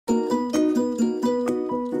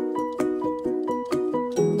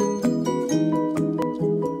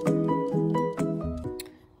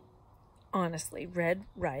Honestly, Red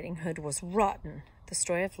Riding Hood was rotten. The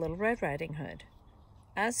story of Little Red Riding Hood,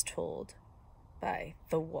 as told by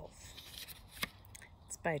The Wolf.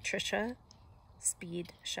 It's by Trisha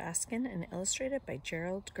Speed Shaskin and illustrated by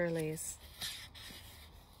Gerald Gurley's.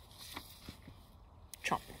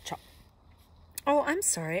 Chomp, chomp. Oh, I'm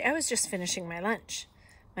sorry. I was just finishing my lunch.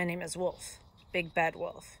 My name is Wolf, Big Bad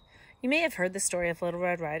Wolf. You may have heard the story of Little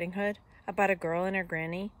Red Riding Hood, about a girl and her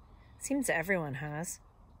granny. Seems everyone has.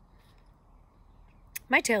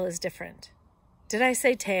 My tale is different. Did I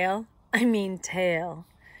say tail? I mean tail.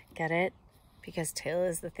 Get it? Because tail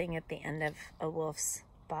is the thing at the end of a wolf's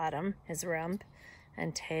bottom, his rump,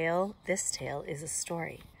 and tail, this tale is a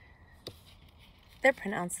story. They're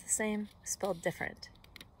pronounced the same, spelled different.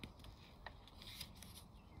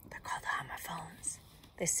 They're called homophones.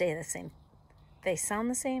 They say the same. They sound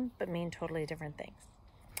the same, but mean totally different things.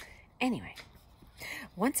 Anyway,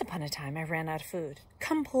 once upon a time, I ran out of food.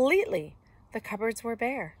 Completely. The cupboards were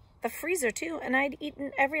bare. The freezer, too, and I'd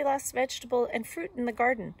eaten every last vegetable and fruit in the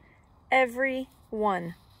garden. Every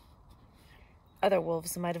one. Other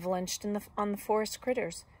wolves might have lunched on the forest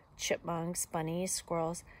critters. Chipmunks, bunnies,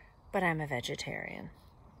 squirrels. But I'm a vegetarian.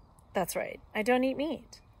 That's right. I don't eat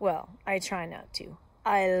meat. Well, I try not to.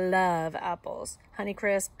 I love apples.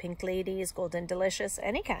 Honeycrisp, Pink Ladies, Golden Delicious,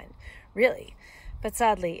 any kind. Really. But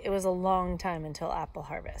sadly, it was a long time until apple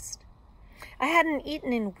harvest. I hadn't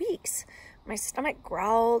eaten in weeks. My stomach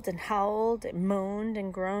growled and howled, it moaned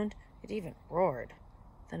and groaned. It even roared.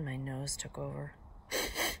 Then my nose took over.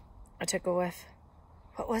 I took a whiff.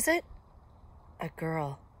 What was it? A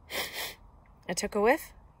girl. I took a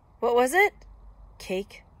whiff. What was it?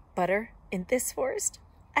 Cake, butter, in this forest?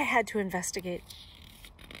 I had to investigate.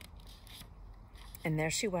 And there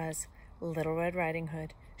she was, Little Red Riding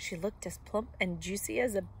Hood. She looked as plump and juicy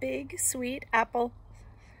as a big, sweet apple.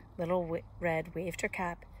 Little Red waved her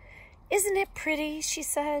cap. Isn't it pretty? She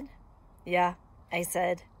said. Yeah, I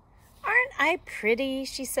said. Aren't I pretty?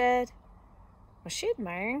 She said. Was she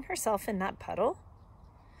admiring herself in that puddle?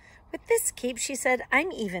 With this cape, she said,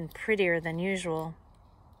 I'm even prettier than usual.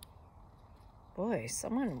 Boy,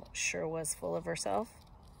 someone sure was full of herself.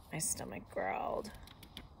 My stomach growled.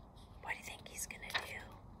 What do you think he's gonna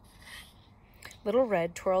do? Little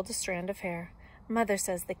Red twirled a strand of hair. Mother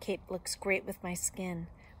says the cape looks great with my skin.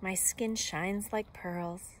 My skin shines like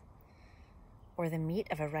pearls. Or the meat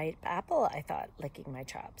of a ripe apple, I thought, licking my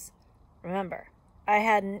chops. Remember, I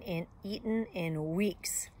hadn't eaten in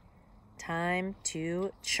weeks. Time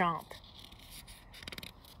to chomp.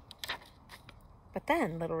 But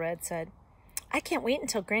then Little Red said, I can't wait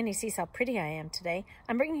until Granny sees how pretty I am today.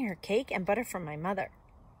 I'm bringing her cake and butter from my mother.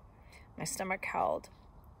 My stomach howled.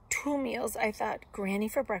 2 meals, I thought. Granny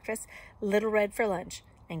for breakfast, Little Red for lunch,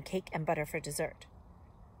 and cake and butter for dessert.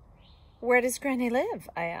 Where does Granny live?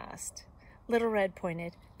 I asked. Little Red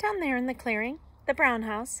pointed. Down there in the clearing, the brown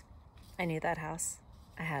house. I knew that house.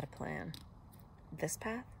 I had a plan. This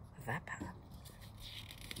path, that path.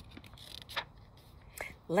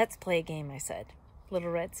 Let's play a game, I said. Little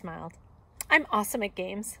Red smiled. I'm awesome at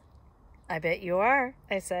games. I bet you are,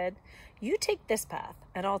 I said. You take this path,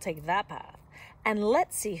 and I'll take that path, and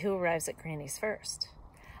let's see who arrives at Granny's first.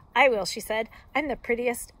 I will, she said. I'm the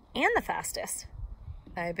prettiest and the fastest.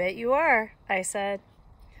 I bet you are, I said.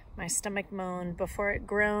 My stomach moaned before it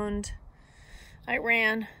groaned. I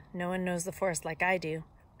ran. No one knows the forest like I do.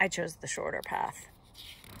 I chose the shorter path.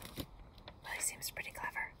 Well, he seems pretty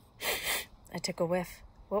clever. I took a whiff.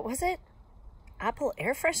 What was it? Apple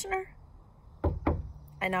air freshener?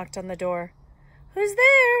 I knocked on the door. Who's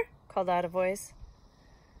there? Called out a voice.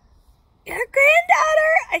 Your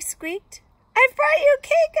granddaughter, I squeaked. I've brought you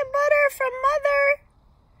cake and butter from Mother.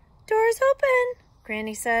 Door's open,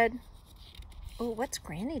 Granny said. Oh, what's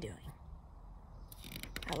Granny doing?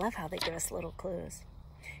 I love how they give us little clues.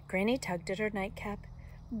 Granny tugged at her nightcap.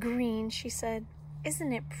 Green, she said.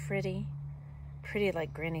 Isn't it pretty? Pretty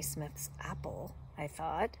like Granny Smith's apple, I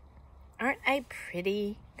thought. Aren't I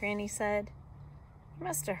pretty? Granny said. You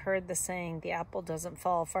must have heard the saying, the apple doesn't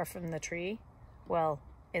fall far from the tree. Well,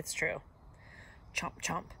 it's true. Chomp,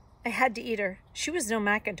 chomp. I had to eat her. She was no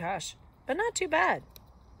Macintosh, but not too bad.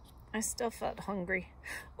 I still felt hungry.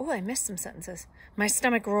 Oh, I missed some sentences. My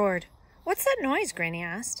stomach roared. What's that noise? Granny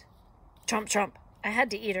asked. Chomp, chomp. I had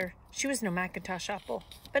to eat her. She was no Macintosh apple,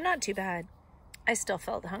 but not too bad. I still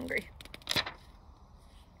felt hungry.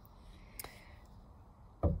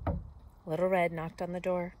 Little Red knocked on the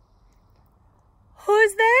door.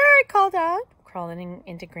 Who's there? I called out, crawling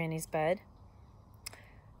into Granny's bed.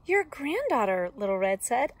 Your granddaughter, Little Red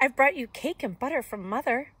said. I've brought you cake and butter from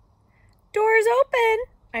Mother. Door's open,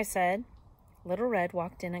 I said. Little Red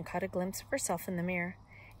walked in and caught a glimpse of herself in the mirror.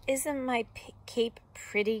 Isn't my cape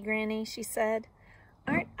pretty, Granny? She said.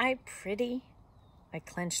 Aren't I pretty? I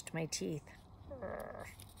clenched my teeth.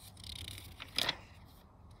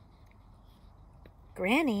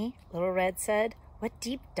 Granny, Little Red said, what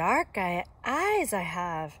deep dark eyes I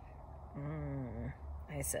have.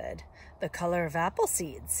 I said, the color of apple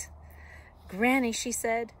seeds. Granny, she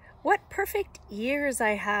said, what perfect ears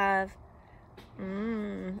I have.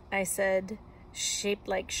 I said, shaped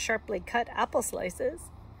like sharply cut apple slices.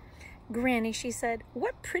 Granny, she said,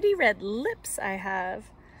 what pretty red lips I have.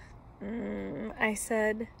 I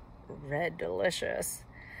said, red delicious.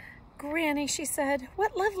 Granny, she said,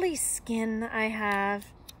 what lovely skin I have.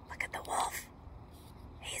 Look at the wolf.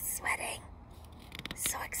 He's sweating.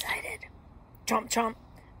 So excited. Chomp, chomp.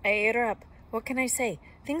 I ate her up. What can I say?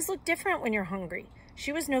 Things look different when you're hungry.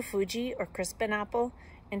 She was no Fuji or Crispin apple.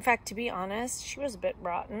 In fact, to be honest, she was a bit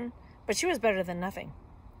rotten, but she was better than nothing.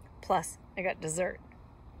 Plus, I got dessert.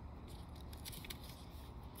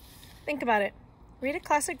 Think about it. Read a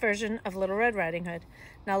classic version of Little Red Riding Hood.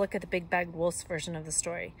 Now look at the Big Bad Wolf's version of the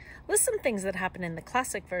story. List some things that happen in the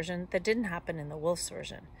classic version that didn't happen in the wolf's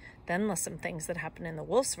version. Then list some things that happen in the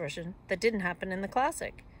wolf's version that didn't happen in the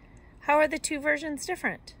classic. How are the two versions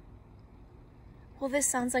different? Well, this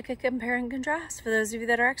sounds like a compare and contrast for those of you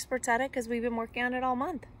that are experts at it, because we've been working on it all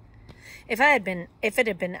month. If it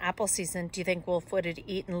had been apple season, do you think Wolf would have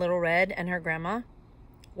eaten Little Red and her grandma?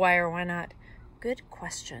 Why or why not? Good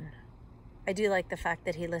question. I do like the fact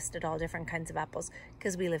that he listed all different kinds of apples,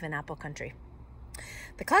 because we live in apple country.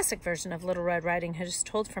 The classic version of Little Red Riding Hood is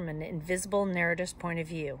told from an invisible narrator's point of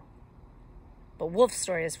view. But Wolf's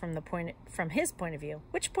story is from his point of view.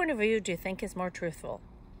 Which point of view do you think is more truthful?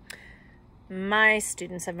 My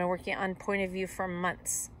students have been working on point of view for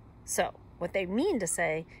months. So what they mean to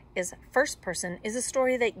say is first person is a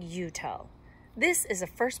story that you tell. This is a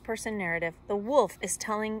first person narrative. The wolf is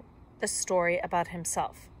telling the story about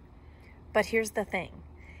himself. But here's the thing.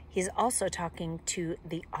 He's also talking to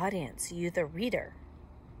the audience, you the reader.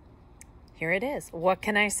 Here it is. What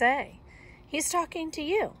can I say? He's talking to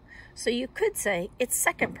you. So you could say it's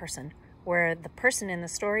second person, where the person in the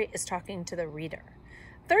story is talking to the reader.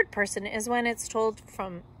 Third person is when it's told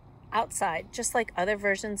from outside, just like other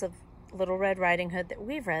versions of Little Red Riding Hood that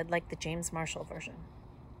we've read, like the James Marshall version.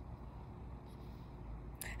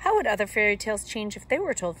 How would other fairy tales change if they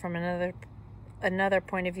were told from another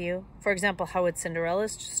point of view? For example, how would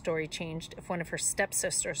Cinderella's story changed if one of her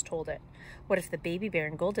stepsisters told it? What if the baby bear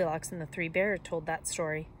and Goldilocks and the three bears told that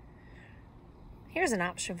story? Here's an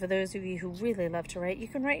option for those of you who really love to write. You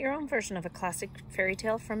can write your own version of a classic fairy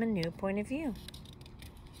tale from a new point of view.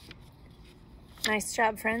 Nice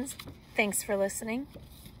job, friends. Thanks for listening.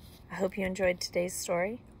 I hope you enjoyed today's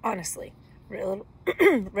story. Honestly,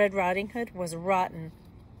 Red Riding Hood was rotten.